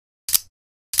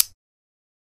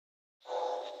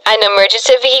An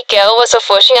emergency vehicle was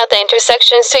approaching at the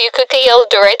intersection, so you quickly yelled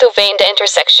the right of way in the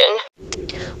intersection.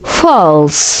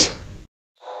 False.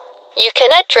 You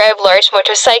cannot drive large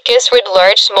motorcycles with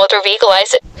large motor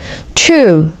vehicles.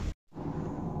 True.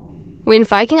 When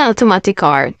firing an automatic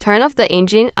car, turn off the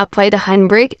engine, apply the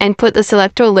handbrake, and put the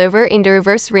selector lever in the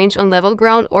reverse range on level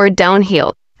ground or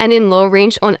downhill, and in low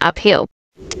range on uphill.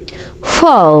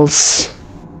 False.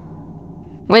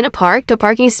 When parked, the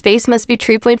parking space must be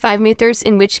 3.5 meters,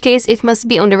 in which case it must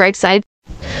be on the right side.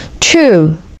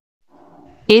 True.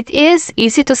 It is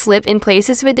easy to slip in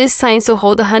places with this sign, so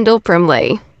hold the handle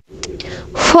firmly.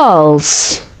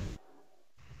 False.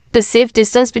 The safe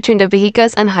distance between the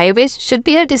vehicles and highways should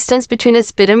be a distance between the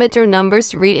speedometer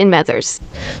numbers read in meters.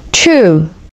 True.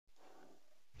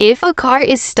 If a car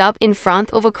is stopped in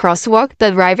front of a crosswalk,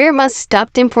 the driver must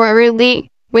stop temporarily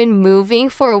when moving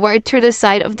forward to the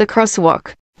side of the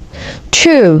crosswalk.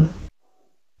 True.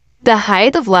 The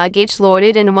height of luggage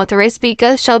loaded in a motorized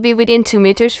vehicle shall be within 2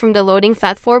 meters from the loading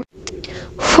platform.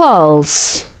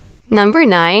 False. Number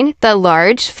 9. The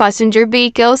large passenger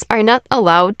vehicles are not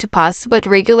allowed to pass, but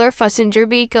regular passenger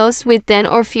vehicles with 10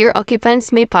 or fewer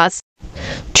occupants may pass.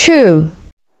 True.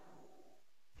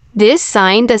 This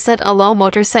sign does not allow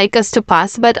motorcycles to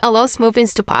pass, but allows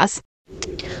movements to pass.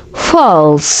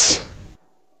 False.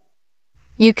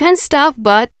 You can stop,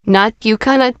 but not you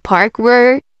cannot park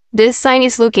where this sign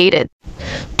is located.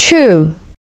 True.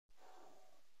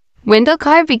 When the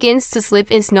car begins to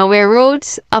slip in snowy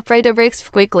roads, apply the brakes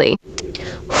quickly.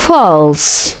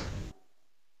 False.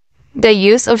 The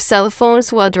use of cell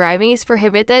phones while driving is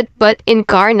prohibited, but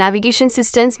in-car navigation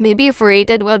systems may be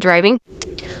operated while driving.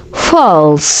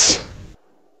 False.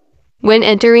 When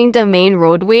entering the main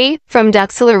roadway from the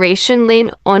acceleration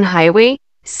lane on highway,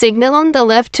 signal on the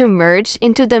left to merge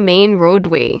into the main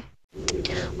roadway.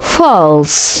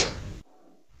 False.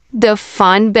 The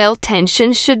fan belt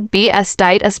tension should be as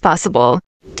tight as possible.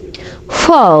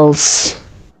 False.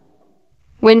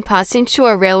 When passing through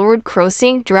a railroad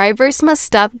crossing, drivers must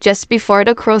stop just before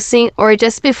the crossing or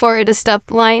just before the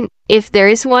stop line, if there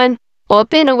is one.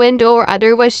 Open a window or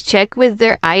otherwise check with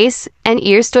their eyes and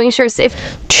ears to ensure safe.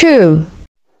 True.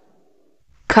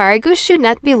 Cargo should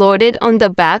not be loaded on the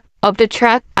back of the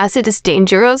truck as it is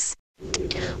dangerous.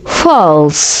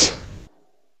 False.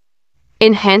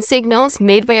 In hand signals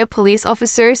made by police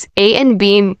officers, A and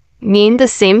B mean the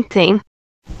same thing.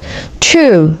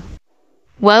 True.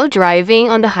 While driving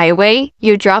on the highway,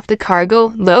 you dropped the cargo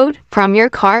load from your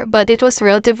car, but it was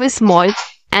relatively small,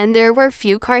 and there were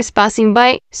few cars passing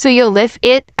by, so you left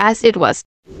it as it was.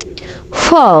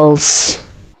 False.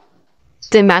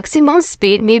 The maximum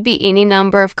speed may be any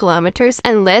number of kilometers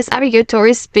unless a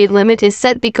regulatory speed limit is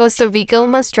set because the vehicle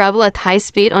must travel at high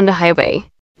speed on the highway.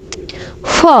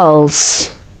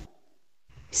 False.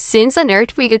 Since an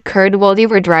earthquake occurred while you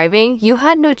were driving, you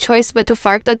had no choice but to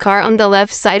park the car on the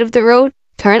left side of the road,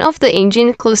 turn off the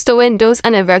engine, close the windows,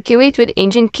 and evacuate with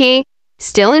engine key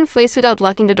still in place without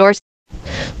locking the doors.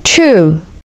 True.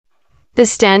 The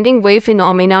standing wave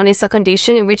phenomenon is a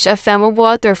condition in which a film of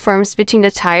water forms between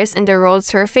the tires and the road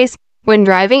surface when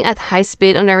driving at high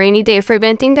speed on a rainy day,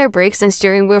 preventing their brakes and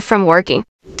steering wheel from working.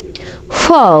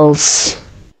 False.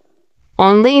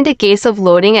 Only in the case of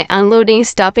loading and unloading,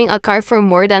 stopping a car for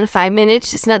more than 5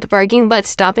 minutes is not parking but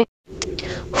stopping.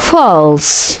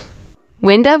 False.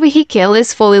 When the vehicle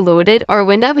is fully loaded or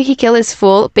when the vehicle is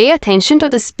full, pay attention to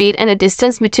the speed and the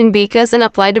distance between vehicles and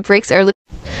apply the brakes early.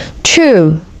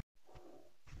 True.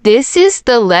 This is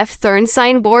the left turn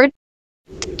signboard.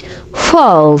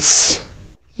 False.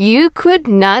 You could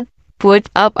not put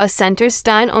up a center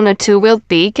stand on a two-wheeled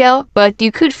vehicle, but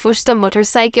you could push the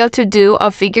motorcycle to do a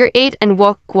figure 8 and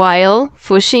walk while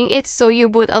pushing it, so you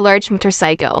put a large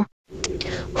motorcycle.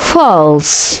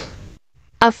 False.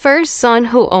 A person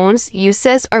who owns,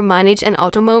 uses, or manages an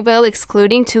automobile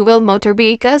excluding two-wheeled motor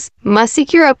vehicles must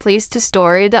secure a place to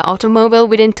store the automobile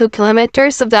within 2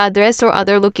 kilometers of the address or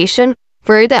other location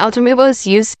where the automobile is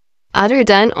used, other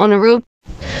than on a road.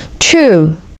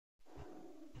 True.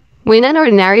 When an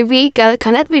ordinary vehicle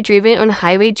cannot be driven on a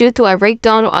highway due to a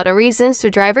breakdown or other reasons, the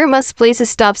driver must place a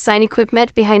stop sign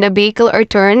equipment behind the vehicle or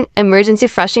turn emergency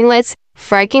flashing lights,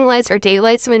 braking lights, or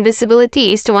taillights when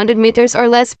visibility is 200 meters or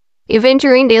less, even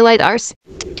during daylight hours.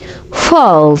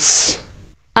 False.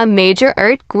 A major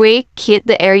earthquake hit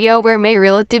the area where my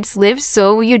relatives live,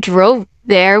 so you drove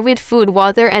there with food,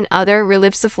 water, and other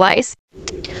relief supplies.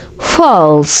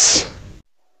 False.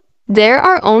 There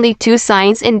are only 2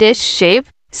 signs in this shape: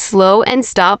 slow and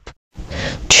stop.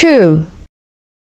 True.